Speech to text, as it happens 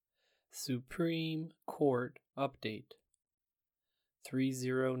Supreme Court Update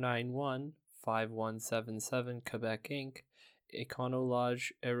 3091-5177 Quebec Inc.,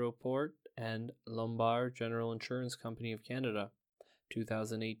 Econolodge Aéroport and Lombard General Insurance Company of Canada,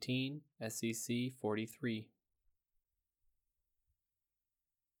 2018, SEC 43.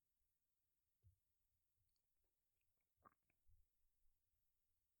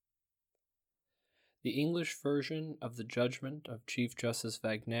 The English version of the judgment of Chief Justice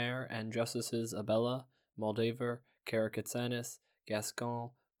Wagner and Justices Abella, Moldaver, Karakatsanis, Gascon,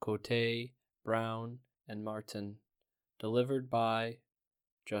 Cote, Brown, and Martin, delivered by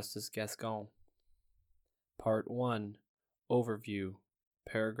Justice Gascon. Part 1. Overview.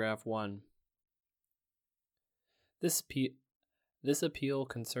 Paragraph 1. This appeal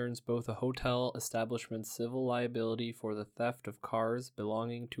concerns both a hotel establishment's civil liability for the theft of cars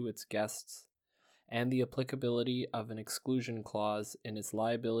belonging to its guests and the applicability of an exclusion clause in its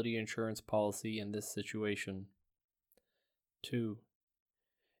liability insurance policy in this situation. 2.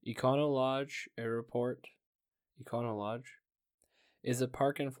 Econolodge Aéroport is a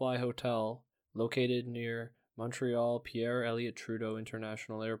park-and-fly hotel located near Montreal Pierre Elliott Trudeau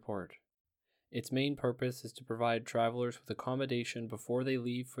International Airport. Its main purpose is to provide travelers with accommodation before they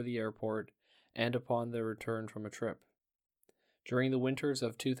leave for the airport and upon their return from a trip. During the winters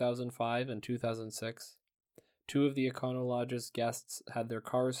of 2005 and 2006, two of the Econolodge's guests had their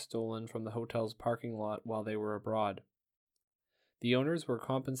cars stolen from the hotel's parking lot while they were abroad. The owners were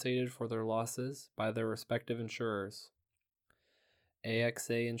compensated for their losses by their respective insurers.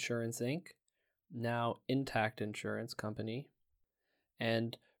 AXA Insurance Inc., now Intact Insurance Company,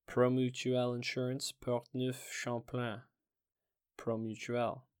 and Promutuelle Insurance Portneuf Champlain,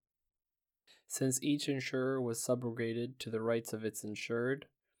 Promutuelle. Since each insurer was subrogated to the rights of its insured,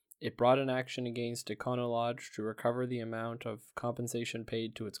 it brought an action against Econolodge to recover the amount of compensation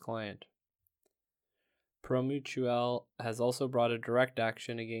paid to its client. Promutuelle has also brought a direct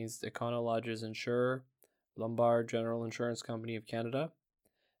action against Econolodge's insurer, Lombard General Insurance Company of Canada,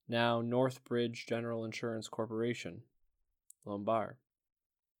 now Northbridge General Insurance Corporation, Lombard.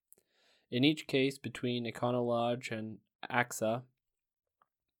 In each case between Econolodge and AXA,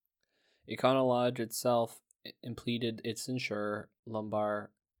 Econolodge itself impleaded its insurer, Lombard,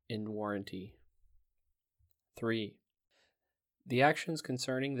 in warranty. 3. The actions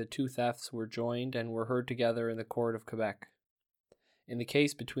concerning the two thefts were joined and were heard together in the Court of Quebec. In the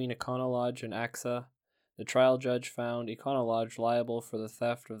case between Econolodge and AXA, the trial judge found Econolodge liable for the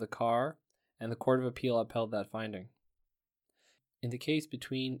theft of the car, and the Court of Appeal upheld that finding. In the case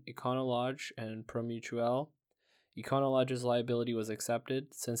between Econolodge and Promutuelle, Econolodge's liability was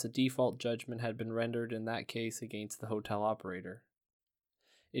accepted since a default judgment had been rendered in that case against the hotel operator.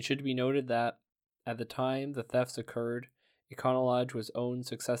 It should be noted that, at the time the thefts occurred, Econolodge was owned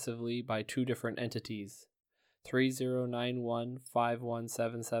successively by two different entities,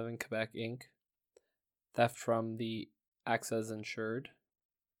 3091-5177 Quebec Inc., theft from the AXA's insured,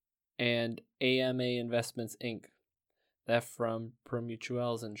 and AMA Investments Inc., theft from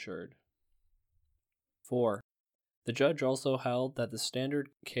Promutuelle's insured. 4. The judge also held that the standard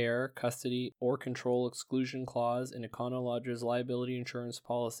care, custody, or control exclusion clause in Econolodge's liability insurance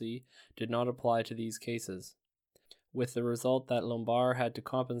policy did not apply to these cases, with the result that Lombard had to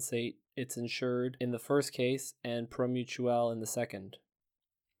compensate its insured in the first case and Promutuelle in the second.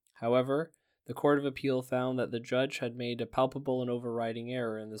 However, the Court of Appeal found that the judge had made a palpable and overriding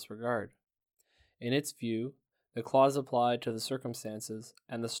error in this regard. In its view, the clause applied to the circumstances,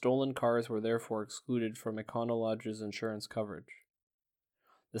 and the stolen cars were therefore excluded from Econolodge's insurance coverage.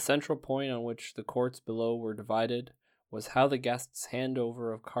 The central point on which the courts below were divided was how the guests'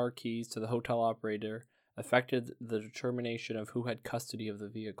 handover of car keys to the hotel operator affected the determination of who had custody of the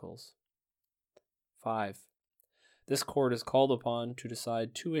vehicles. 5. This court is called upon to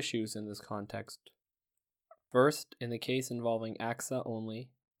decide two issues in this context. First, in the case involving AXA only,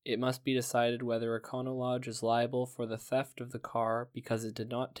 it must be decided whether Econolodge is liable for the theft of the car because it did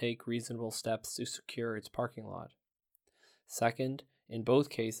not take reasonable steps to secure its parking lot. Second, in both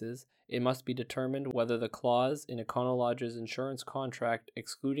cases, it must be determined whether the clause in Econolodge's insurance contract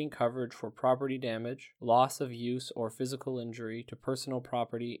excluding coverage for property damage, loss of use, or physical injury to personal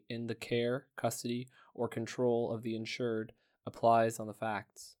property in the care, custody, or control of the insured applies on the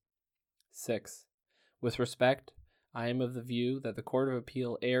facts. 6. With respect, I am of the view that the Court of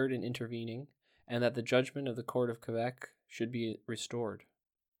Appeal erred in intervening and that the judgment of the Court of Quebec should be restored.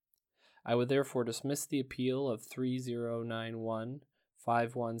 I would therefore dismiss the appeal of 3091-5177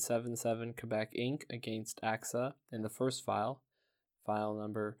 Quebec Inc. against AXA in the first file, file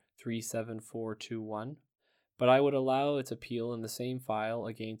number 37421, but I would allow its appeal in the same file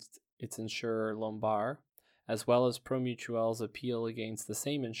against its insurer Lombard, as well as Promutuel's appeal against the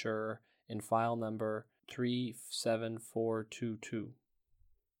same insurer in file number 37422.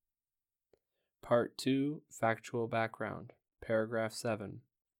 Part 2, Factual Background, Paragraph 7.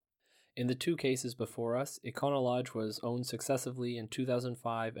 In the two cases before us, Econolodge was owned successively in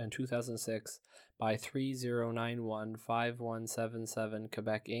 2005 and 2006 by 30915177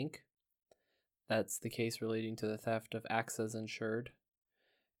 Quebec Inc. That's the case relating to the theft of AXA's insured,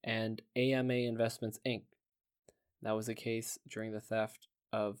 and AMA Investments Inc. That was a case during the theft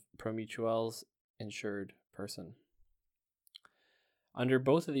of Promutuel's insured person. Under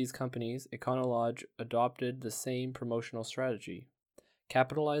both of these companies, Econolodge adopted the same promotional strategy.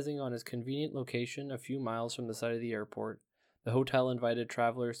 Capitalizing on its convenient location a few miles from the site of the airport, the hotel invited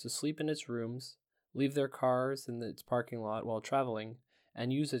travelers to sleep in its rooms, leave their cars in its parking lot while traveling,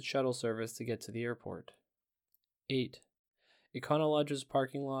 and use its shuttle service to get to the airport. 8. Econolodge's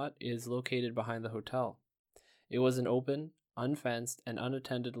parking lot is located behind the hotel. It was an open, unfenced, and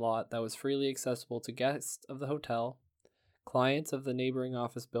unattended lot that was freely accessible to guests of the hotel, clients of the neighboring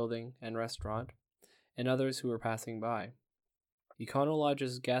office building and restaurant, and others who were passing by.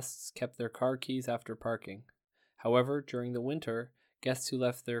 Econolodge's guests kept their car keys after parking. However, during the winter, guests who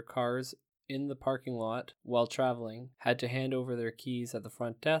left their cars in the parking lot while traveling had to hand over their keys at the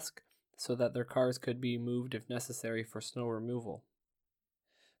front desk so that their cars could be moved if necessary for snow removal.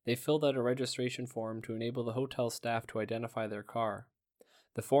 They filled out a registration form to enable the hotel staff to identify their car.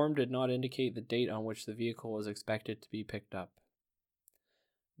 The form did not indicate the date on which the vehicle was expected to be picked up.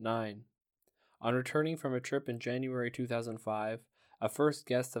 9. On returning from a trip in January 2005, a first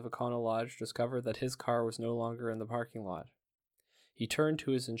guest of Econolodge discovered that his car was no longer in the parking lot. He turned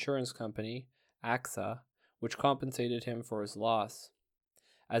to his insurance company, AXA, which compensated him for his loss.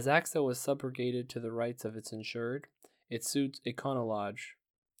 As AXA was subrogated to the rights of its insured, it sued Econolodge,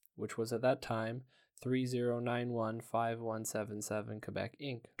 which was at that time 30915177 Quebec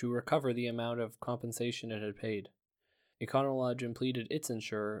Inc., to recover the amount of compensation it had paid. Econolodge impleaded its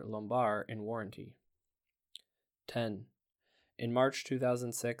insurer, Lombard, in warranty. 10. In March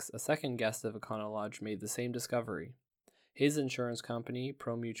 2006, a second guest of Econolodge made the same discovery. His insurance company,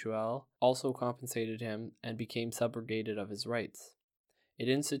 Promutuel, also compensated him and became subrogated of his rights. It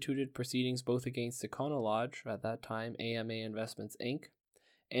instituted proceedings both against Econolodge, at that time AMA Investments Inc.,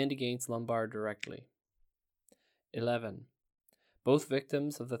 and against Lombard directly. 11. Both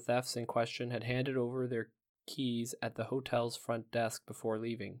victims of the thefts in question had handed over their keys at the hotel's front desk before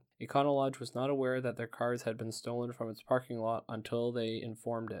leaving. Econolodge was not aware that their cars had been stolen from its parking lot until they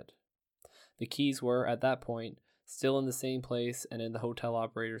informed it. The keys were, at that point, still in the same place and in the hotel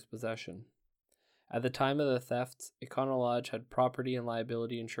operator's possession. At the time of the thefts, Econolodge had property and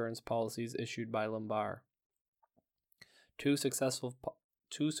liability insurance policies issued by Lombard. Two successive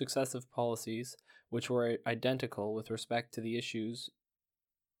policies, which were identical with respect to the issues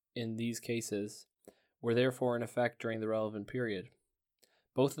in these cases, were therefore in effect during the relevant period.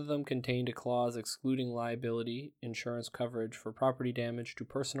 Both of them contained a clause excluding liability insurance coverage for property damage to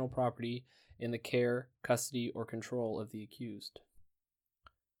personal property in the care, custody, or control of the accused.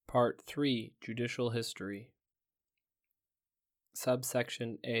 Part 3, Judicial History.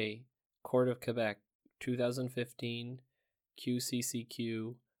 Subsection A, Court of Quebec, 2015,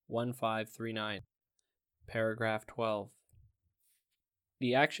 QCCQ 1539. Paragraph 12.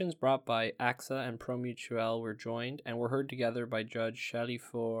 The actions brought by AXA and Promutuel were joined and were heard together by Judge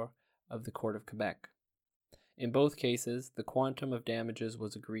Chalifour of the Court of Quebec. In both cases, the quantum of damages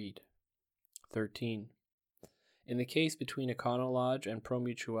was agreed. 13. In the case between Econolodge and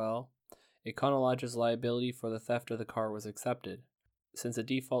Promutuel, Econolodge's liability for the theft of the car was accepted, since a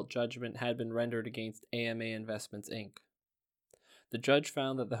default judgment had been rendered against AMA Investments Inc. The judge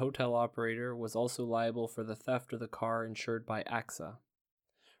found that the hotel operator was also liable for the theft of the car insured by AXA.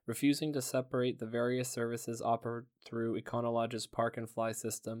 Refusing to separate the various services offered through Econolodge's Park and Fly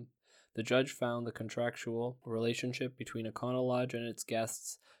system, the judge found the contractual relationship between Econolodge and its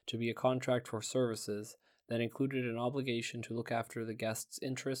guests to be a contract for services that included an obligation to look after the guests'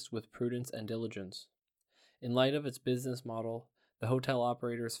 interests with prudence and diligence. In light of its business model, the hotel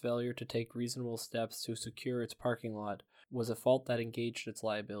operator's failure to take reasonable steps to secure its parking lot was a fault that engaged its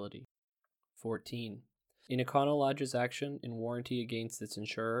liability. 14. In Econolodge's action in warranty against its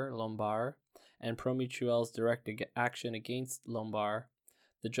insurer, Lombard, and Promutuel's direct action against Lombard,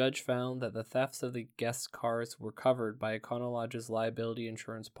 the judge found that the thefts of the guests' cars were covered by Econolodge's liability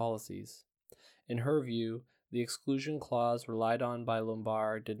insurance policies. In her view, the exclusion clause relied on by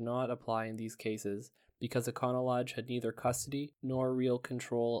Lombard did not apply in these cases because Econolodge had neither custody nor real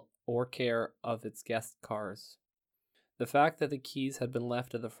control or care of its guests' cars. The fact that the keys had been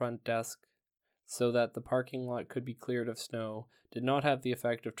left at the front desk so that the parking lot could be cleared of snow did not have the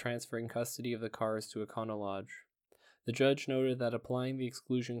effect of transferring custody of the cars to Econolodge. The judge noted that applying the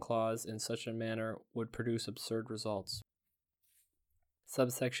exclusion clause in such a manner would produce absurd results.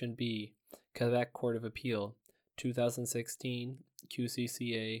 Subsection B, Quebec Court of Appeal, 2016,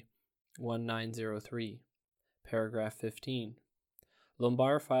 QCCA 1903, paragraph 15.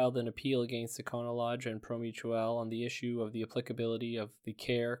 Lombard filed an appeal against Econolodge and Promutuel on the issue of the applicability of the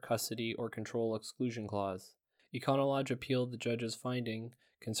care, custody, or control exclusion clause. Econolodge appealed the judge's finding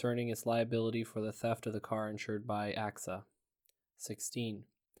concerning its liability for the theft of the car insured by AXA. 16.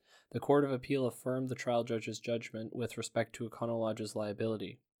 The Court of Appeal affirmed the trial judge's judgment with respect to Econolodge's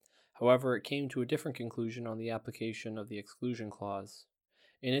liability. However, it came to a different conclusion on the application of the exclusion clause.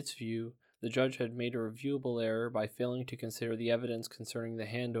 In its view, the judge had made a reviewable error by failing to consider the evidence concerning the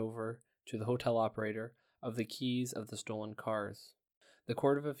handover to the hotel operator of the keys of the stolen cars. The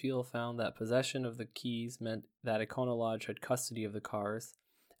Court of Appeal found that possession of the keys meant that Econolodge had custody of the cars,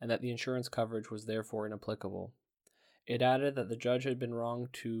 and that the insurance coverage was therefore inapplicable. It added that the judge had been wrong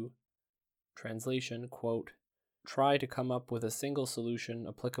to, translation, quote, try to come up with a single solution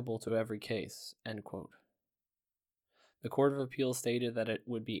applicable to every case, end quote. The Court of Appeal stated that it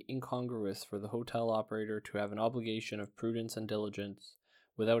would be incongruous for the hotel operator to have an obligation of prudence and diligence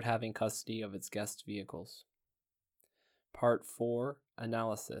without having custody of its guest vehicles. Part 4,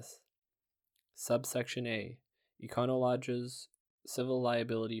 Analysis. Subsection A, Econolodge's civil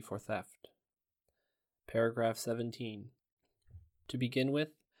liability for theft. Paragraph 17. To begin with,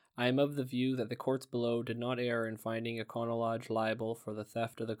 I am of the view that the courts below did not err in finding Econolodge liable for the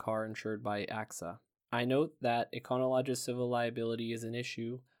theft of the car insured by AXA. I note that Econolodge's civil liability is an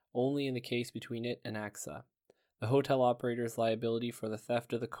issue only in the case between it and AXA. The hotel operator's liability for the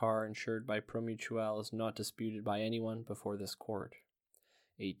theft of the car insured by Promutuel is not disputed by anyone before this court.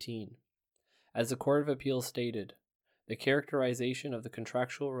 18. As the Court of Appeal stated, the characterization of the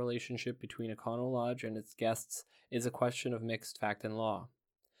contractual relationship between Econolodge and its guests is a question of mixed fact and law.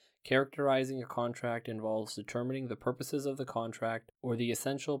 Characterizing a contract involves determining the purposes of the contract or the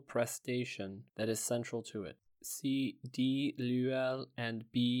essential prestation that is central to it. See D. Luel and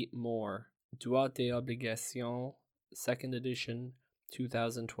B. Moore, Droit des Obligations, 2nd edition,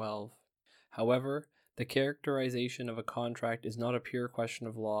 2012. However, the characterization of a contract is not a pure question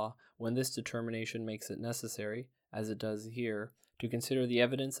of law when this determination makes it necessary, as it does here, to consider the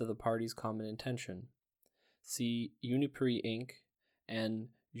evidence of the parties' common intention. See Uniprix Inc. and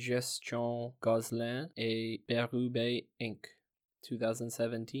Gestion Gosselin et Berube Inc.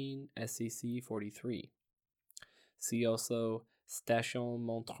 2017, SCC 43. See also Station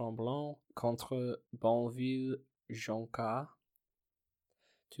Mont-Tremblant contre Bonville Jonca,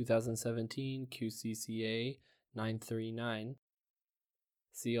 2017, QCCA 939.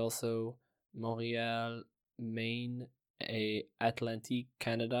 See also Montréal, Maine et Atlantique,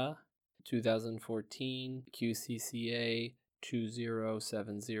 Canada, 2014, QCCA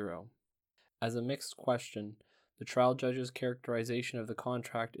 2070. As a mixed question, the trial judge's characterization of the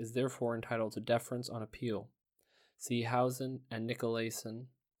contract is therefore entitled to deference on appeal. See Housen and Nicolason,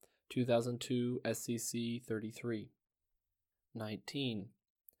 2002, SCC 33. 19.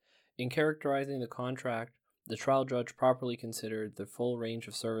 In characterizing the contract, the trial judge properly considered the full range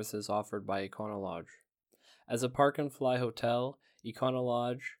of services offered by Econolodge. As a park and fly hotel,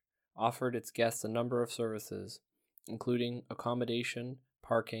 Econolodge offered its guests a number of services, including accommodation,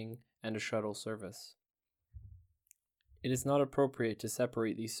 parking, and a shuttle service. It is not appropriate to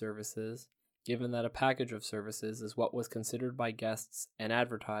separate these services, given that a package of services is what was considered by guests and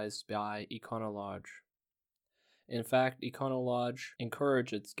advertised by Econolodge. In fact, Econolodge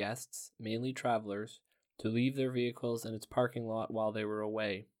encouraged its guests, mainly travelers, to leave their vehicles in its parking lot while they were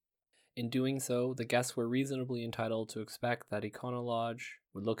away. In doing so, the guests were reasonably entitled to expect that Econolodge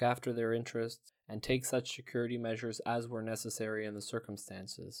would look after their interests and take such security measures as were necessary in the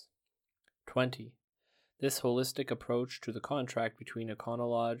circumstances. 20. This holistic approach to the contract between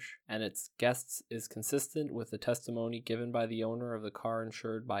Econolodge and its guests is consistent with the testimony given by the owner of the car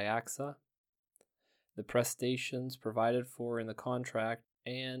insured by AXA, the prestations provided for in the contract,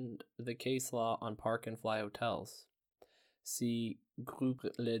 and the case law on park and fly hotels. See Groupe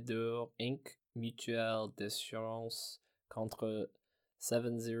Leader Inc. Mutuelle d'Assurance contre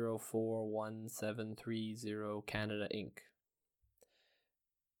 7041-730 Canada Inc.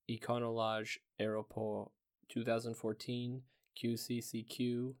 Econolodge Aéroport 2014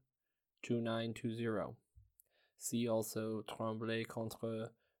 QCCQ 2920. See also Tremblay contre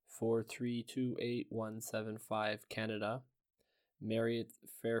 4328175 Canada, Marriott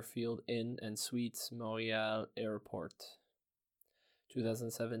Fairfield Inn and Suites Montreal Airport.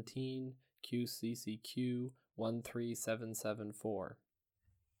 2017 QCCQ 13774.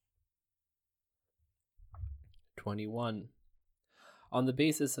 21. On the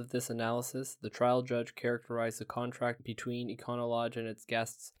basis of this analysis, the trial judge characterized the contract between Econolodge and its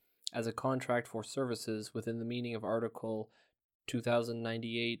guests as a contract for services within the meaning of Article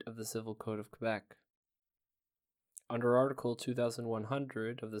 2098 of the Civil Code of Quebec. Under Article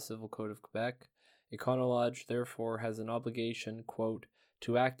 2100 of the Civil Code of Quebec, Econolodge therefore has an obligation, quote,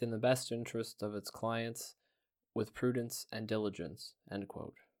 to act in the best interest of its clients with prudence and diligence, end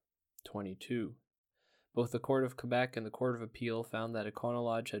quote. 22. Both the Court of Quebec and the Court of Appeal found that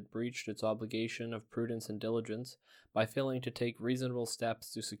Econolodge had breached its obligation of prudence and diligence by failing to take reasonable steps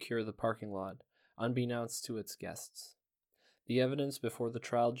to secure the parking lot, unbeknownst to its guests. The evidence before the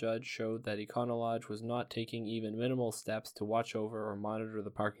trial judge showed that Econolodge was not taking even minimal steps to watch over or monitor the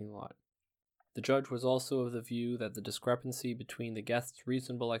parking lot. The judge was also of the view that the discrepancy between the guests'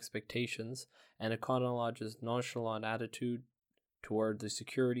 reasonable expectations and Econolodge's nonchalant attitude toward the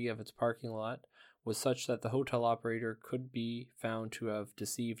security of its parking lot was such that the hotel operator could be found to have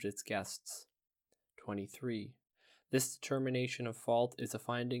deceived its guests. 23. This determination of fault is a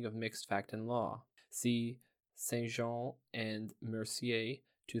finding of mixed fact and law. See Saint-Jean and Mercier,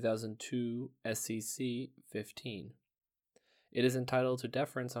 2002, SCC 15. It is entitled to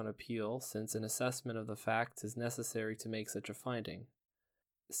deference on appeal since an assessment of the facts is necessary to make such a finding.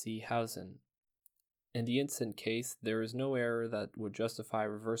 See Housen. In the instant case, there is no error that would justify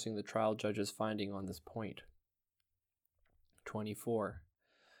reversing the trial judge's finding on this point. 24.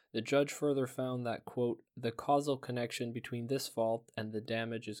 The judge further found that, quote, the causal connection between this fault and the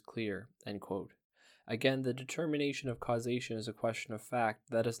damage is clear, end quote. Again, the determination of causation is a question of fact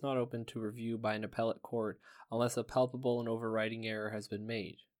that is not open to review by an appellate court unless a palpable and overriding error has been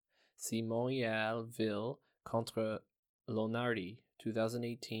made. See Montréal Ville contre Lonardi,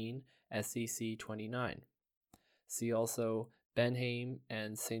 2018, SCC 29. See also Benheim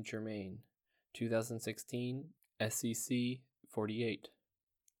and Saint-Germain, 2016, SCC 48.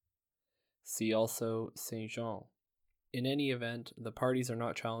 See also Saint-Jean. In any event, the parties are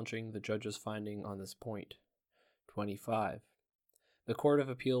not challenging the judge's finding on this point. 25. The Court of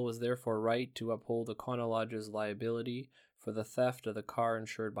Appeal was therefore right to uphold Econolodge's liability for the theft of the car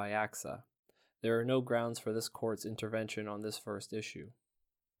insured by AXA. There are no grounds for this court's intervention on this first issue.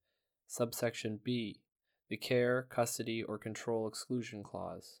 Subsection B. The Care, Custody, or Control Exclusion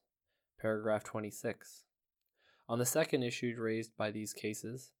Clause. Paragraph 26. On the second issue raised by these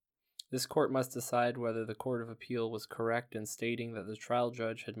cases, this court must decide whether the Court of Appeal was correct in stating that the trial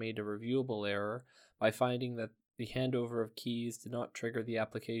judge had made a reviewable error by finding that the handover of keys did not trigger the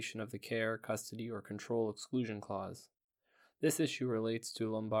application of the Care, Custody, or Control Exclusion Clause. This issue relates to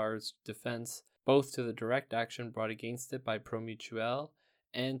Lombard's defense both to the direct action brought against it by Promutuel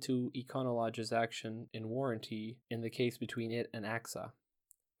and to Econolodge's action in warranty in the case between it and AXA.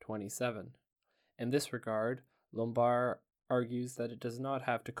 27. In this regard, Lombard argues that it does not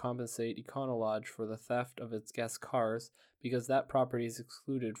have to compensate Econolodge for the theft of its guests' cars because that property is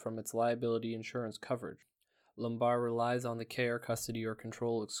excluded from its liability insurance coverage. Lombard relies on the Care, Custody, or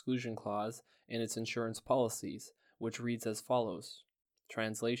Control Exclusion Clause in its insurance policies, which reads as follows.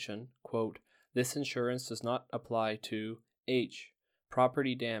 Translation, quote, this insurance does not apply to H.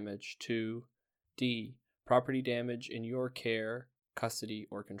 Property damage to D. Property damage in your care, custody,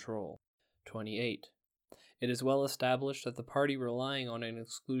 or control. 28. It is well established that the party relying on an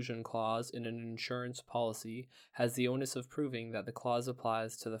exclusion clause in an insurance policy has the onus of proving that the clause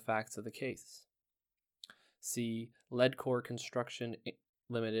applies to the facts of the case. See Ledcor Construction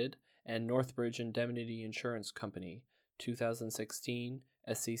Limited and Northbridge Indemnity Insurance Company, 2016,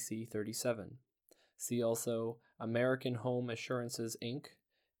 SCC 37. See also American Home Assurances Inc.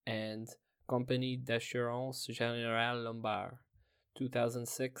 and Compagnie d'Assurance Générale Lombard,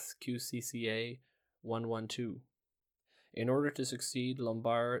 2006 QCCA 112. In order to succeed,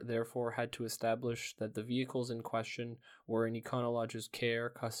 Lombard therefore had to establish that the vehicles in question were in Econolodge's care,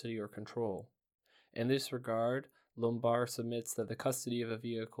 custody, or control. In this regard, Lombard submits that the custody of a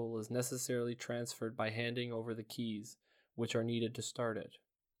vehicle is necessarily transferred by handing over the keys, which are needed to start it.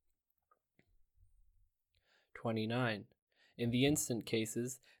 29. In the instant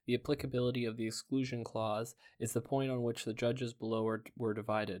cases, the applicability of the exclusion clause is the point on which the judges below were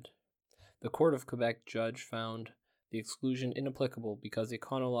divided. The Court of Quebec judge found the exclusion inapplicable because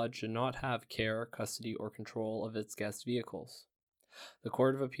Econolodge did not have care, custody, or control of its guest vehicles. The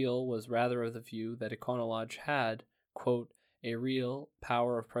Court of Appeal was rather of the view that Econolodge had, quote, a real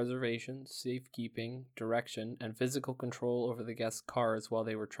power of preservation, safekeeping, direction, and physical control over the guests' cars while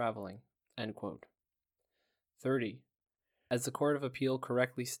they were traveling. End quote. 30. As the Court of Appeal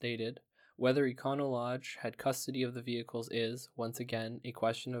correctly stated, whether Econolodge had custody of the vehicles is, once again, a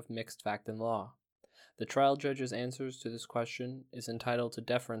question of mixed fact and law. The trial judge's answers to this question is entitled to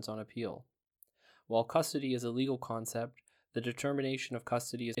deference on appeal. While custody is a legal concept, the determination of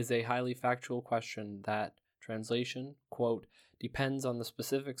custody is a highly factual question that, translation, quote, depends on the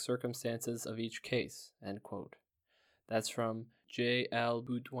specific circumstances of each case, end quote. That's from J. L.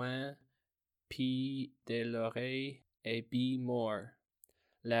 Boudouin, P. Deloreille, et B. Moore,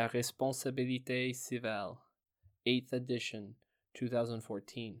 La Responsabilité Civile, 8th edition,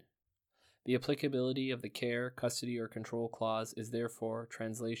 2014. The applicability of the care, custody, or control clause is therefore,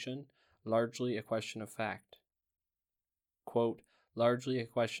 translation, largely a question of fact. Quote, largely a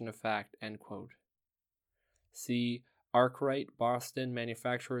question of fact, end quote. See Arkwright Boston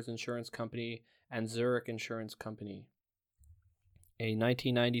Manufacturers Insurance Company and Zurich Insurance Company, a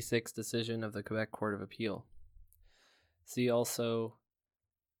 1996 decision of the Quebec Court of Appeal. See also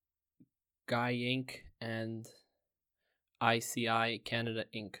Guy Inc. and ICI Canada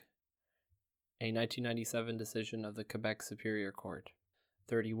Inc., a 1997 decision of the Quebec Superior Court.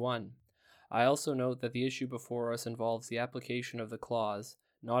 31. I also note that the issue before us involves the application of the clause,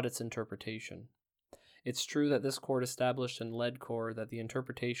 not its interpretation. It's true that this court established in Ledcor that the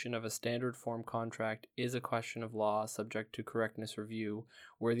interpretation of a standard form contract is a question of law subject to correctness review,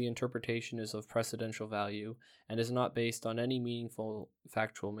 where the interpretation is of precedential value and is not based on any meaningful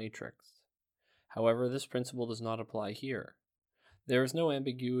factual matrix. However, this principle does not apply here. There is no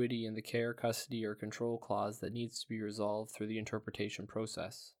ambiguity in the care, custody, or control clause that needs to be resolved through the interpretation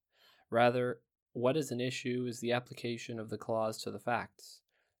process. Rather, what is an issue is the application of the clause to the facts.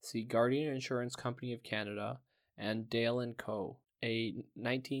 See Guardian Insurance Company of Canada and Dale & Co., a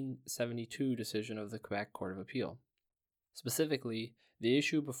 1972 decision of the Quebec Court of Appeal. Specifically, the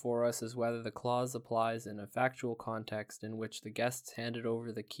issue before us is whether the clause applies in a factual context in which the guests handed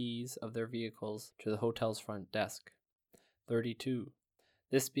over the keys of their vehicles to the hotel's front desk. 32.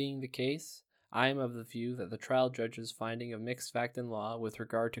 This being the case, I am of the view that the trial judge's finding of mixed fact and law with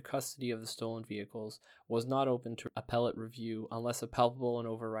regard to custody of the stolen vehicles was not open to appellate review unless a palpable and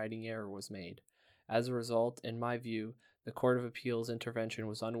overriding error was made. As a result, in my view, the Court of Appeal's intervention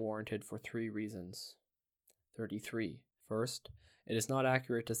was unwarranted for 3 reasons. 33. First, it is not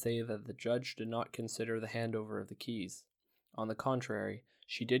accurate to say that the judge did not consider the handover of the keys. On the contrary,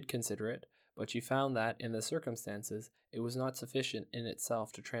 she did consider it, but she found that, in the circumstances, it was not sufficient in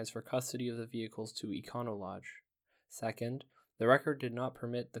itself to transfer custody of the vehicles to Econolodge. Second, the record did not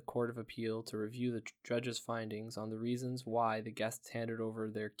permit the Court of Appeal to review the judge's findings on the reasons why the guests handed over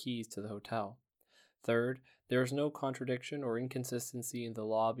their keys to the hotel. Third, there is no contradiction or inconsistency in the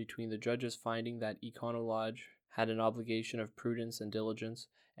law between the judge's finding that Econolodge had an obligation of prudence and diligence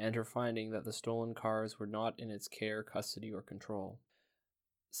and her finding that the stolen cars were not in its care, custody, or control.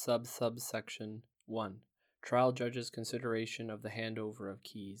 Subsection 1. Trial judge's consideration of the handover of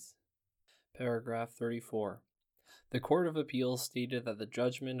keys. Paragraph 34. The Court of Appeal stated that the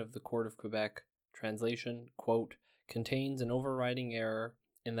judgment of the Court of Quebec, translation, quote, contains an overriding error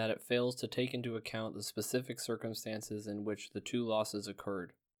in that it fails to take into account the specific circumstances in which the 2 losses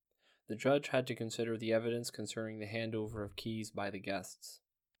occurred. The judge had to consider the evidence concerning the handover of keys by the guests.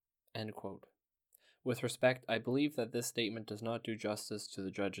 End quote. With respect, I believe that this statement does not do justice to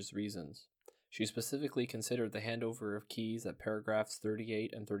the judge's reasons. She specifically considered the handover of keys at paragraphs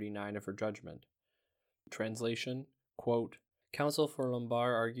 38 and 39 of her judgment. Translation, quote, Counsel for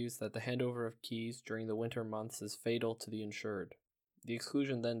Lombard argues that the handover of keys during the winter months is fatal to the insured. The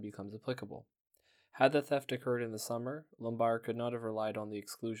exclusion then becomes applicable. Had the theft occurred in the summer, Lombard could not have relied on the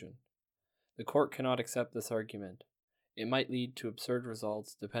exclusion. The court cannot accept this argument. It might lead to absurd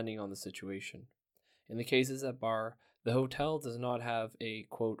results depending on the situation. In the cases at bar, the hotel does not have a,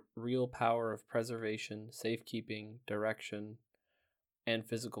 quote, real power of preservation, safekeeping, direction, and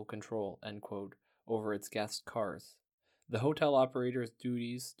physical control, end quote, over its guest cars. The hotel operator's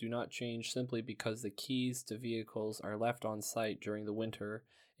duties do not change simply because the keys to vehicles are left on site during the winter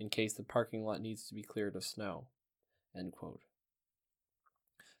in case the parking lot needs to be cleared of snow, end quote.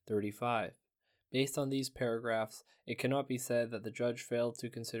 35. Based on these paragraphs, it cannot be said that the judge failed to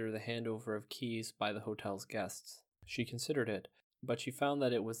consider the handover of keys by the hotel's guests. She considered it, but she found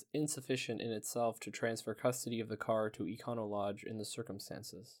that it was insufficient in itself to transfer custody of the car to Econolodge in the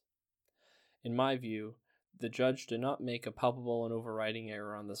circumstances. In my view, the judge did not make a palpable and overriding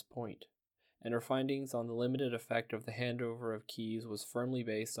error on this point, and her findings on the limited effect of the handover of keys was firmly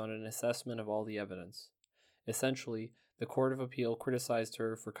based on an assessment of all the evidence. Essentially, the Court of Appeal criticized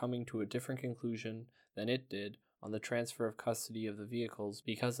her for coming to a different conclusion than it did on the transfer of custody of the vehicles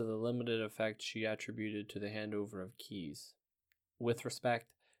because of the limited effect she attributed to the handover of keys. With respect,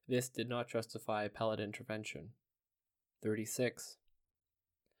 this did not justify appellate intervention. 36.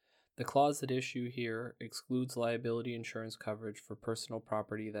 The clause at issue here excludes liability insurance coverage for personal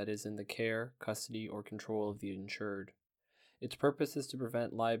property that is in the care, custody, or control of the insured. Its purpose is to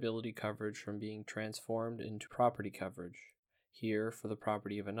prevent liability coverage from being transformed into property coverage, here for the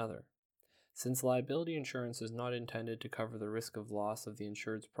property of another. Since liability insurance is not intended to cover the risk of loss of the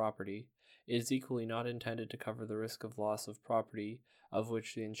insured's property, it is equally not intended to cover the risk of loss of property of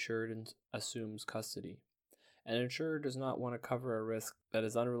which the insured assumes custody. An insurer does not want to cover a risk that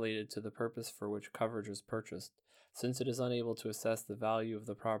is unrelated to the purpose for which coverage was purchased, since it is unable to assess the value of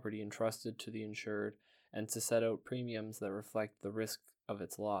the property entrusted to the insured and to set out premiums that reflect the risk of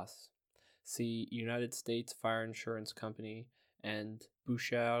its loss. See United States Fire Insurance Company and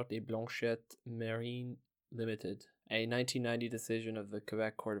Bouchard et Blanchette Marine Limited, a 1990 decision of the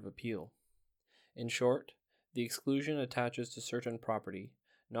Quebec Court of Appeal. In short, the exclusion attaches to certain property,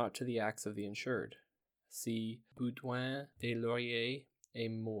 not to the acts of the insured. See Baudouin, Deslauriers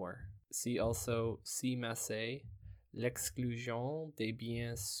et Moore. See also C. Massé, L'exclusion des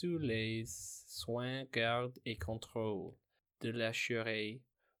biens sous les soins, garde et contrôle de l'assuré.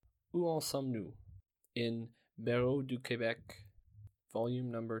 Où en sommes-nous? In Bureau du Québec, volume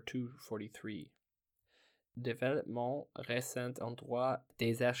number 243. Développement récent en droit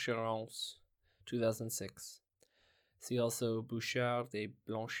des assurances, 2006. See also Bouchard et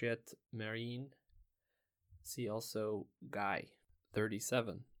Blanchette Marine. See also Guy.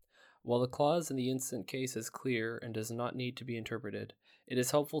 37. While the clause in the instant case is clear and does not need to be interpreted, it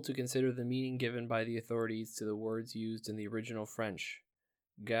is helpful to consider the meaning given by the authorities to the words used in the original French: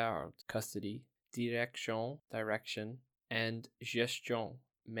 garde, custody, direction, direction, and gestion,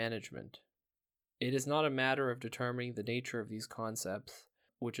 management. It is not a matter of determining the nature of these concepts,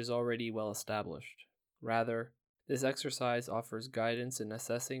 which is already well established. Rather, this exercise offers guidance in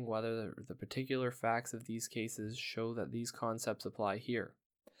assessing whether the particular facts of these cases show that these concepts apply here.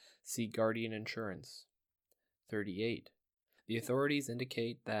 See Guardian Insurance. 38. The authorities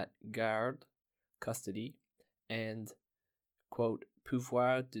indicate that garde, custody, and, quote,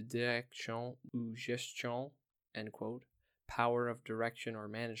 pouvoir de direction ou gestion, end quote, power of direction or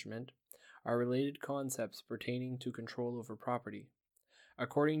management, are related concepts pertaining to control over property.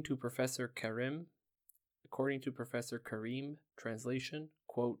 According to Professor Karim, translation,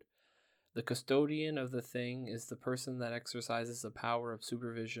 quote, the custodian of the thing is the person that exercises the power of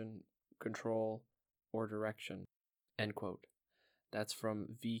supervision, control, or direction, end quote. That's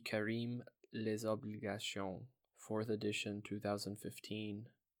from V. Karim, Les Obligations, 4th edition, 2015,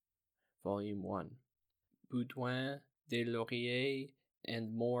 volume 1. Baudouin, Deslauriers,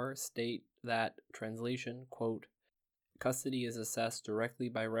 and Moore state that, translation, quote, custody is assessed directly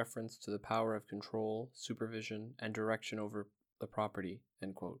by reference to the power of control, supervision, and direction over the property,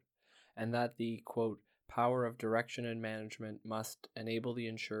 end quote, and that the, quote, power of direction and management must enable the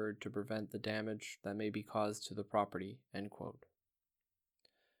insured to prevent the damage that may be caused to the property, end quote.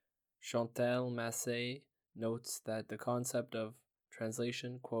 Chantal Massé notes that the concept of,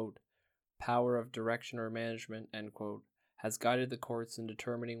 translation, quote, power of direction or management, end quote, has guided the courts in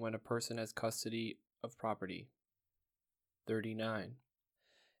determining when a person has custody of property. 39.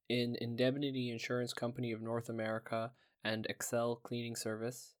 In Indemnity Insurance Company of North America and Excel Cleaning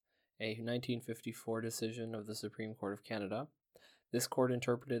Service, a 1954 decision of the Supreme Court of Canada, this court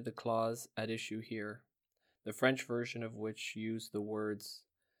interpreted the clause at issue here, the French version of which used the words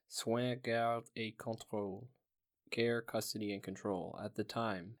soins, garde et contrôle, care, custody, and control, at the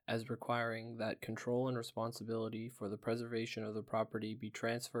time, as requiring that control and responsibility for the preservation of the property be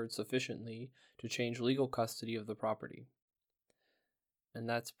transferred sufficiently to change legal custody of the property. And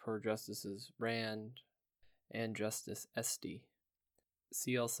that's per Justices Rand and Justice Esty.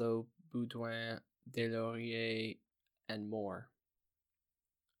 See also Baudouin, Deslauriers, and Moore.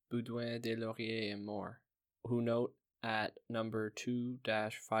 Baudouin, Deslauriers, and Moore, who note at number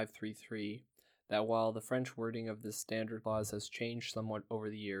 2-533 that while the French wording of this standard clause has changed somewhat over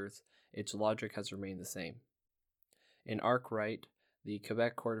the years, its logic has remained the same. In Arkwright, the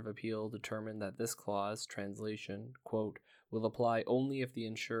Quebec Court of Appeal determined that this clause, translation, quote, will apply only if the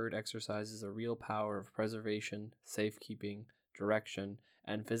insured exercises a real power of preservation, safekeeping, direction,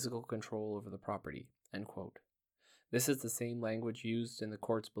 and physical control over the property, end quote. This is the same language used in the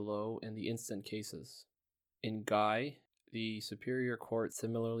courts below in the instant cases. In Guy, the Superior Court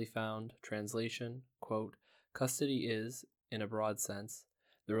similarly found, translation, quote, custody is, in a broad sense,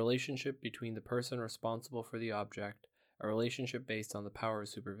 The relationship between the person responsible for the object, a relationship based on the power of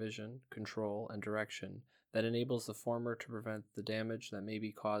supervision, control, and direction that enables the former to prevent the damage that may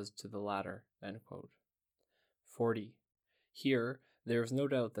be caused to the latter." End quote. 40. Here, there is no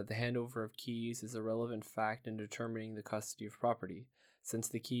doubt that the handover of keys is a relevant fact in determining the custody of property, since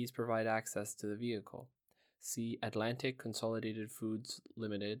the keys provide access to the vehicle. See Atlantic Consolidated Foods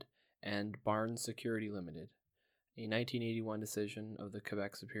Limited and Barnes Security Limited, a 1981 decision of the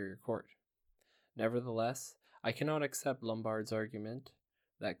Quebec Superior Court. Nevertheless, I cannot accept Lombard's argument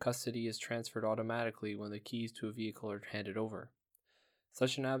that custody is transferred automatically when the keys to a vehicle are handed over.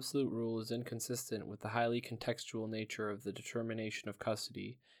 Such an absolute rule is inconsistent with the highly contextual nature of the determination of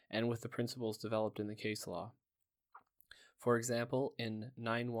custody and with the principles developed in the case law. For example, in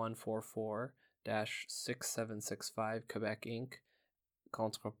 9144-6765 Quebec Inc.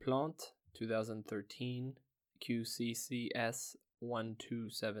 Contre Plante 2013 QCCS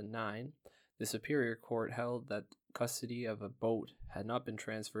 1279, the Superior Court held that custody of a boat had not been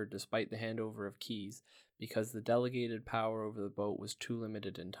transferred despite the handover of keys because the delegated power over the boat was too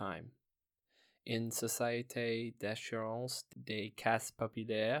limited in time. In Société d'Assurance des Caisses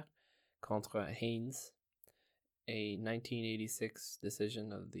Populaires contre Haynes, a 1986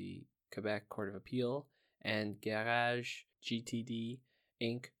 decision of the Quebec Court of Appeal, and Garage GTD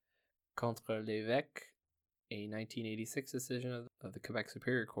Inc. contre l'Évêque, a 1986 decision of the Quebec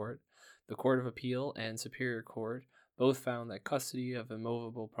Superior Court, the Court of Appeal and Superior Court both found that custody of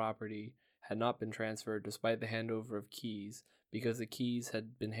immovable property had not been transferred despite the handover of keys because the keys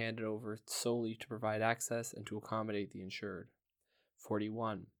had been handed over solely to provide access and to accommodate the insured.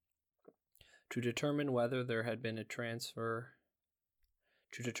 41. To determine whether there has been a transfer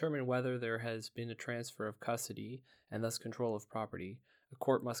of custody and thus control of property, a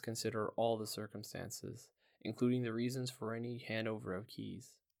court must consider all the circumstances, including the reasons for any handover of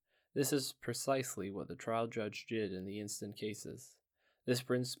keys. This is precisely what the trial judge did in the instant cases. This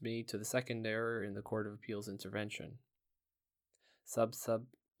brings me to the second error in the Court of Appeal's intervention.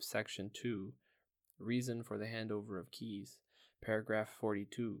 Subsection 2, Reason for the handover of keys, paragraph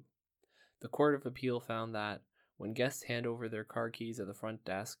 42. The Court of Appeal found that, when guests hand over their car keys at the front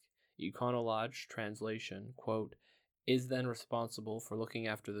desk, Econolodge translation, quote, is then responsible for looking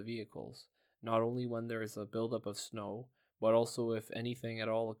after the vehicles, not only when there is a buildup of snow, but also if anything at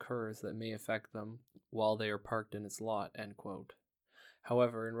all occurs that may affect them while they are parked in its lot, end quote.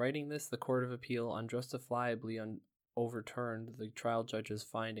 However, in writing this, the Court of Appeal unjustifiably overturned the trial judge's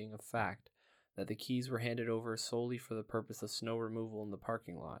finding of fact that the keys were handed over solely for the purpose of snow removal in the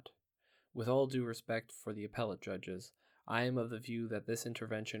parking lot. With all due respect for the appellate judges, I am of the view that this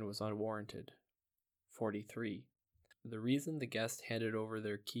intervention was unwarranted. 43. The reason the guest handed over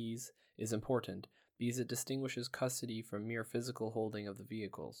their keys is important because it distinguishes custody from mere physical holding of the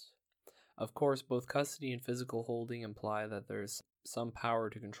vehicles. Of course, both custody and physical holding imply that there is some power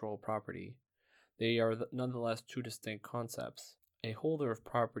to control property. They are nonetheless two distinct concepts. A holder of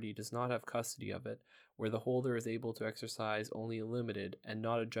property does not have custody of it, where the holder is able to exercise only a limited and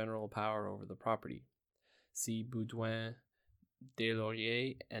not a general power over the property. See Boudouin,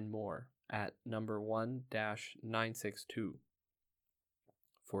 Deslauriers, and more at number 1-962.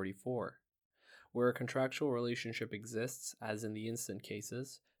 44. Where a contractual relationship exists, as in the instant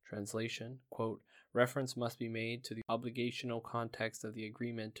cases, translation, quote, reference must be made to the obligational context of the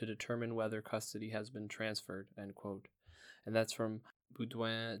agreement to determine whether custody has been transferred, end quote. And that's from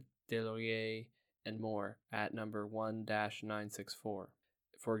Boudouin, Deslauriers, and more at number 1-964.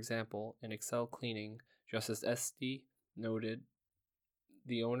 For example, in Excel Cleaning, Justice Esty noted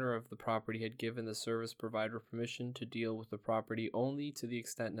the owner of the property had given the service provider permission to deal with the property only to the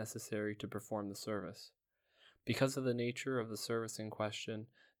extent necessary to perform the service. Because of the nature of the service in question,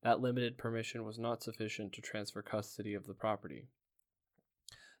 that limited permission was not sufficient to transfer custody of the property.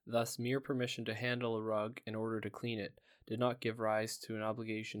 Thus, mere permission to handle a rug in order to clean it did not give rise to an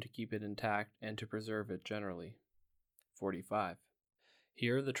obligation to keep it intact and to preserve it generally. 45.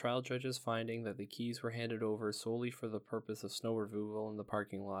 Here, the trial judge's finding that the keys were handed over solely for the purpose of snow removal in the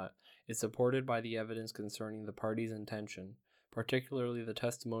parking lot is supported by the evidence concerning the parties' intention, particularly the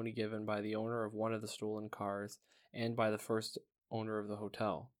testimony given by the owner of one of the stolen cars and by the first owner of the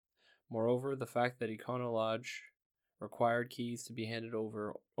hotel. Moreover, the fact that Econolodge required keys to be handed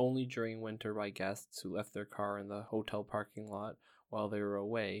over only during winter by guests who left their car in the hotel parking lot while they were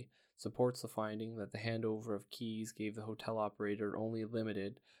away supports the finding that the handover of keys gave the hotel operator only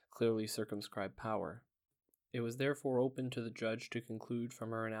limited, clearly circumscribed power. It was therefore open to the judge to conclude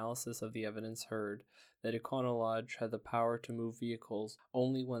from her analysis of the evidence heard that Econolodge had the power to move vehicles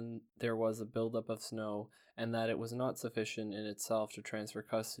only when there was a buildup of snow, and that it was not sufficient in itself to transfer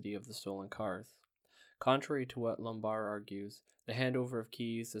custody of the stolen cars. Contrary to what Lombard argues, the handover of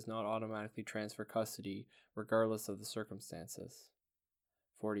keys does not automatically transfer custody, regardless of the circumstances.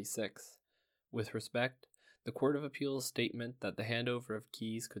 46. With respect, the Court of Appeal's statement that the handover of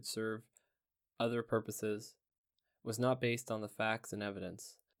keys could serve other purposes was not based on the facts and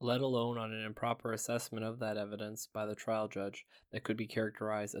evidence, let alone on an improper assessment of that evidence by the trial judge that could be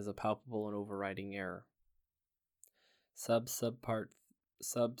characterized as a palpable and overriding error. Subsection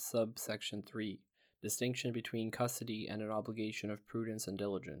 3. Distinction between custody and an obligation of prudence and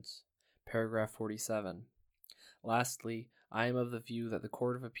diligence. Paragraph 47. Lastly, I am of the view that the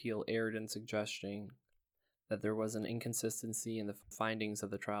Court of Appeal erred in suggesting that there was an inconsistency in the findings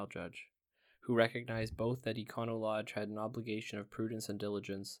of the trial judge, who recognized both that Econolodge had an obligation of prudence and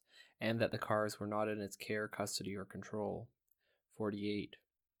diligence, and that the cars were not in its care, custody, or control. 48.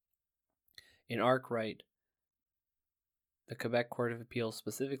 In Arkwright, the Quebec Court of Appeal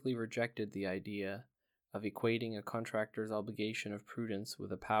specifically rejected the idea of equating a contractor's obligation of prudence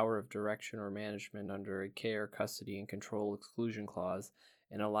with a power of direction or management under a care, custody, and control exclusion clause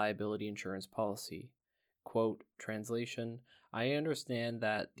in a liability insurance policy. Quote, translation, I understand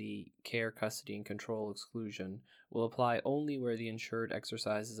that the care, custody, and control exclusion will apply only where the insured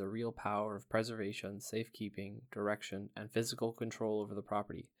exercises a real power of preservation, safekeeping, direction, and physical control over the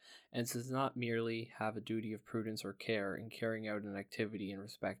property, and does not merely have a duty of prudence or care in carrying out an activity in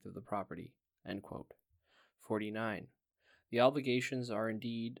respect of the property. End quote. 49. The obligations are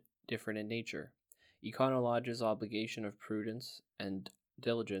indeed different in nature. Econolodge's obligation of prudence and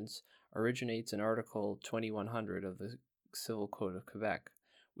diligence originates in Article 2100 of the Civil Code of Quebec,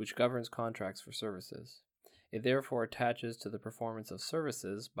 which governs contracts for services. It therefore attaches to the performance of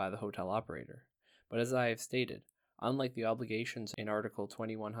services by the hotel operator. But as I have stated, unlike the obligations in Article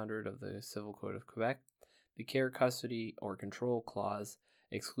 2100 of the Civil Code of Quebec, the care, custody, or control clause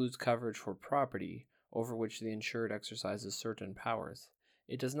excludes coverage for property over which the insured exercises certain powers.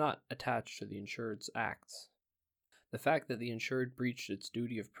 It does not attach to the insured's acts. The fact that the insured breached its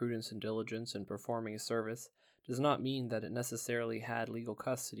duty of prudence and diligence in performing a service does not mean that it necessarily had legal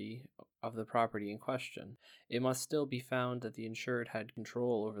custody of the property in question. It must still be found that the insured had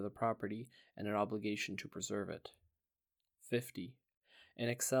control over the property and an obligation to preserve it. 50. In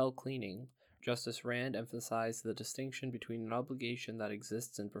Excel Cleaning, Justice Rand emphasized the distinction between an obligation that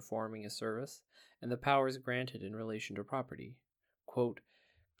exists in performing a service and the powers granted in relation to property. Quote,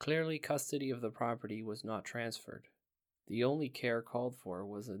 clearly custody of the property was not transferred. The only care called for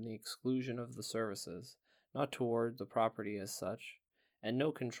was in the exclusion of the services, not toward the property as such, and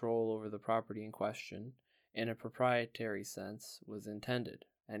no control over the property in question, in a proprietary sense, was intended.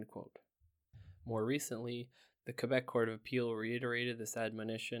 End quote. More recently, the Quebec Court of Appeal reiterated this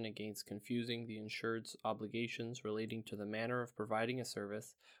admonition against confusing the insured's obligations relating to the manner of providing a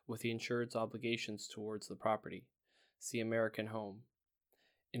service with the insured's obligations towards the property. See American Home.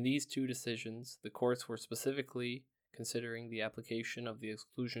 In these two decisions, the courts were specifically considering the application of the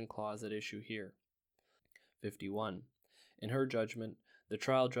exclusion clause at issue here. 51. In her judgment, the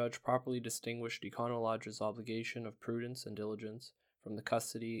trial judge properly distinguished Econolodge's obligation of prudence and diligence from the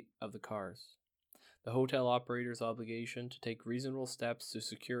custody of the cars. The hotel operator's obligation to take reasonable steps to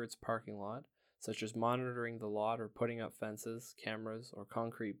secure its parking lot, such as monitoring the lot or putting up fences, cameras, or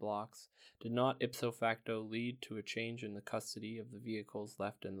concrete blocks, did not ipso facto lead to a change in the custody of the vehicles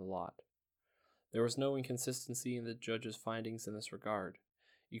left in the lot. There was no inconsistency in the judge's findings in this regard.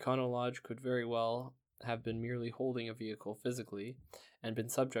 Econolodge could very well have been merely holding a vehicle physically and been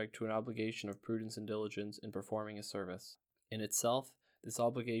subject to an obligation of prudence and diligence in performing a service. In itself, this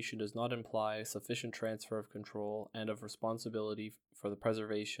obligation does not imply a sufficient transfer of control and of responsibility for the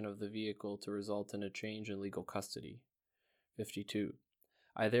preservation of the vehicle to result in a change in legal custody. 52.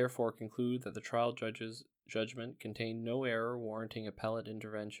 I therefore conclude that the trial judge's judgment contained no error warranting appellate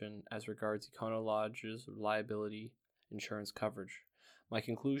intervention as regards Econolodge's liability insurance coverage. My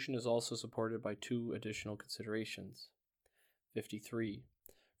conclusion is also supported by two additional considerations. 53.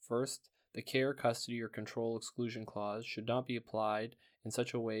 First, the care, custody, or control exclusion clause should not be applied in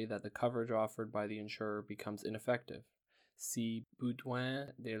such a way that the coverage offered by the insurer becomes ineffective. See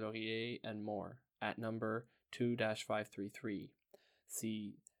Boudouin, Deslauriers, and more at number 2-533.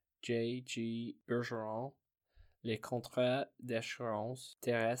 See J.G. Bergeron, Les contrats d'assurance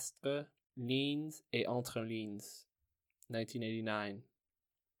terrestre, lignes et entre lignes, 1989.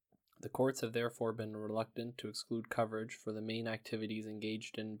 The courts have therefore been reluctant to exclude coverage for the main activities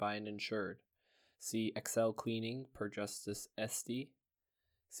engaged in by an insured, See Excel Cleaning per Justice Esti.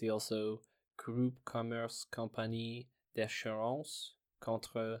 See also Groupe Commerce Compagnie d'Assurance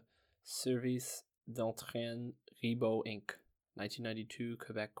contre Service d'Entraîne Ribault Inc. 1992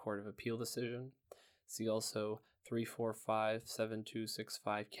 Quebec Court of Appeal decision. See also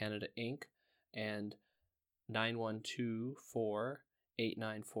 345-7265 Canada Inc. and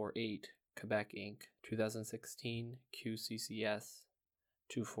 912-4-8948 Quebec Inc. 2016 QCCS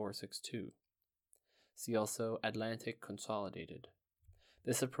 2462. See also Atlantic Consolidated.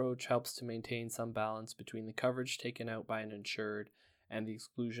 This approach helps to maintain some balance between the coverage taken out by an insured and the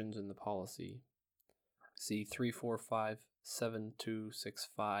exclusions in the policy. See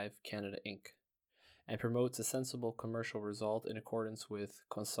 345-7265 Canada Inc. and promotes a sensible commercial result in accordance with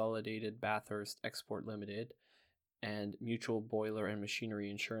Consolidated Bathurst Export Limited and Mutual Boiler and Machinery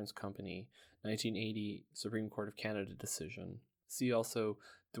Insurance Company 1980 Supreme Court of Canada decision. See also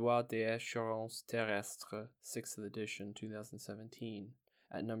Droit d'Assurance Terrestre 6th edition 2017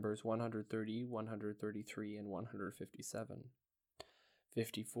 at numbers 130, 133, and 157.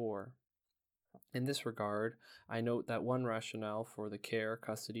 54. In this regard, I note that one rationale for the care,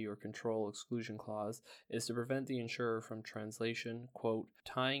 custody, or control exclusion clause is to prevent the insurer from translation, quote,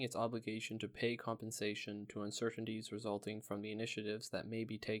 tying its obligation to pay compensation to uncertainties resulting from the initiatives that may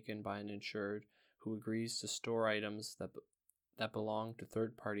be taken by an insured who agrees to store items that belong to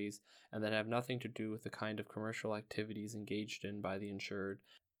third parties and that have nothing to do with the kind of commercial activities engaged in by the insured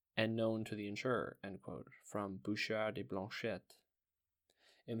and known to the insurer, end quote, from Bouchard de Blanchette.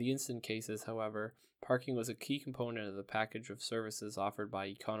 In the instant cases, however, parking was a key component of the package of services offered by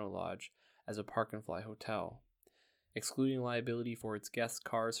Econolodge as a park and fly hotel. Excluding liability for its guests'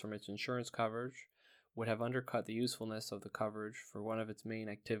 cars from its insurance coverage would have undercut the usefulness of the coverage for one of its main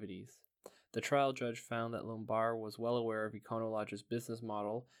activities. The trial judge found that Lombard was well aware of Econolodge's business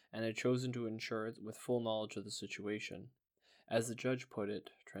model and had chosen to insure it with full knowledge of the situation. As the judge put it,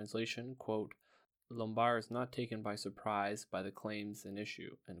 translation, quote, Lombard is not taken by surprise by the claims in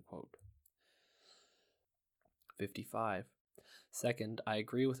issue, end quote. 55. Second, I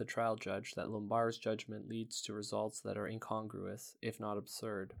agree with the trial judge that Lombard's judgment leads to results that are incongruous, if not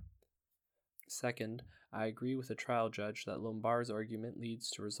absurd. Second, I agree with the trial judge that Lombard's argument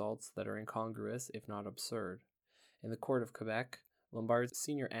leads to results that are incongruous, if not absurd. In the Court of Quebec, Lombard's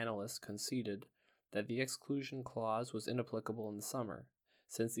senior analyst conceded that the exclusion clause was inapplicable in the summer,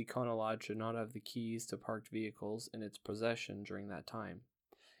 since Econolodge did not have the keys to parked vehicles in its possession during that time.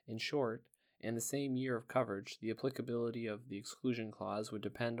 In short, in the same year of coverage, the applicability of the exclusion clause would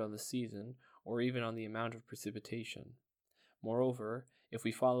depend on the season or even on the amount of precipitation. Moreover, if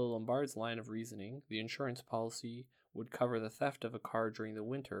we follow Lombard's line of reasoning, the insurance policy would cover the theft of a car during the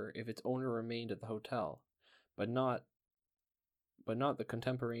winter if its owner remained at the hotel, but not the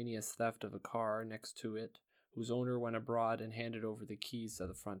contemporaneous theft of a car next to it, whose owner went abroad and handed over the keys at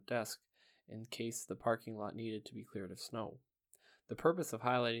the front desk in case the parking lot needed to be cleared of snow. The purpose of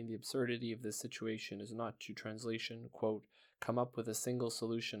highlighting the absurdity of this situation is not to translation, quote, come up with a single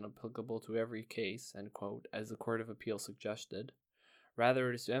solution applicable to every case, end quote, as the Court of Appeal suggested.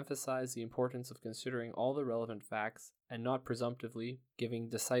 Rather, it is to emphasize the importance of considering all the relevant facts and not presumptively giving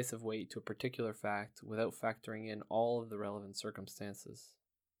decisive weight to a particular fact without factoring in all of the relevant circumstances.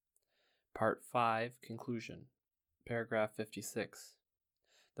 Part 5, Conclusion. Paragraph 56.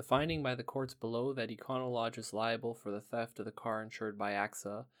 The finding by the courts below that Econolodge is liable for the theft of the car insured by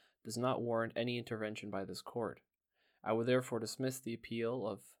AXA does not warrant any intervention by this court. I would therefore dismiss the appeal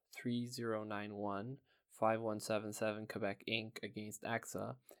of 3091-5177 Quebec Inc. against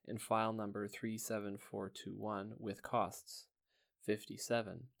AXA in file number 37421 with costs.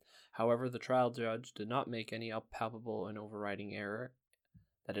 57. However, the trial judge did not make any palpable and overriding error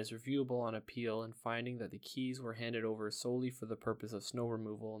that is reviewable on appeal in finding that the keys were handed over solely for the purpose of snow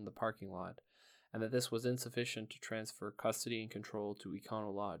removal in the parking lot, and that this was insufficient to transfer custody and control to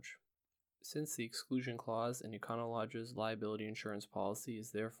Econolodge. Since the exclusion clause in Econolodge's liability insurance policy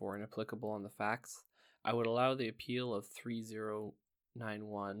is therefore inapplicable on the facts, I would allow the appeal of 3091-5177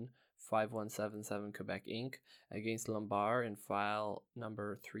 Quebec Inc. against Lombard in file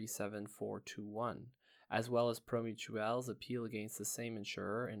number 37421. As well as Promutuel's appeal against the same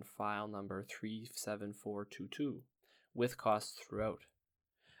insurer in file number 37422, with costs throughout.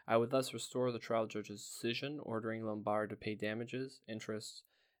 I would thus restore the trial judge's decision ordering Lombard to pay damages, interest,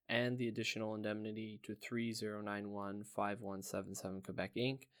 and the additional indemnity to 3091-5177 Quebec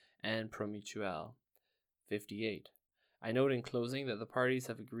Inc. and Promutuel. 58. I note in closing that the parties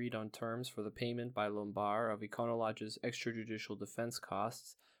have agreed on terms for the payment by Lombard of Econolodge's extrajudicial defense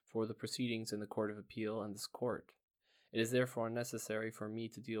costs for the proceedings in the Court of Appeal and this court. It is therefore unnecessary for me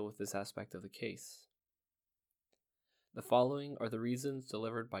to deal with this aspect of the case. The following are the reasons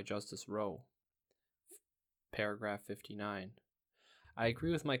delivered by Justice Rowe. Paragraph 59. I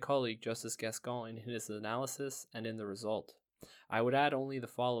agree with my colleague Justice Gascon in his analysis and in the result. I would add only the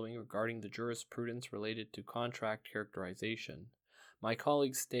following regarding the jurisprudence related to contract characterization. My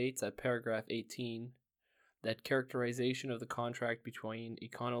colleague states at paragraph 18 that characterization of the contract between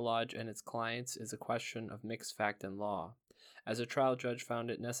Econolodge and its clients is a question of mixed fact and law, as a trial judge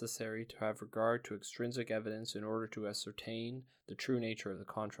found it necessary to have regard to extrinsic evidence in order to ascertain the true nature of the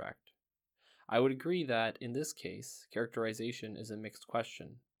contract. I would agree that, in this case, characterization is a mixed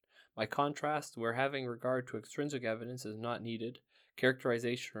question. By contrast, where having regard to extrinsic evidence is not needed,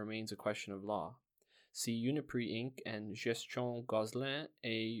 characterization remains a question of law. See Uniprix Inc. and Gestion Gosselin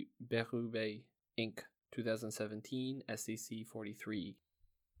et Berube Inc. 2017, SCC 43.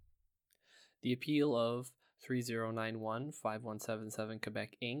 The appeal of 3091-5177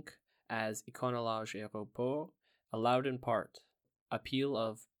 Quebec Inc. as Econolodge Aéroport allowed in part. Appeal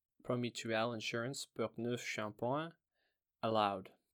of Promutuelle Insurance Purneuf Champlain allowed.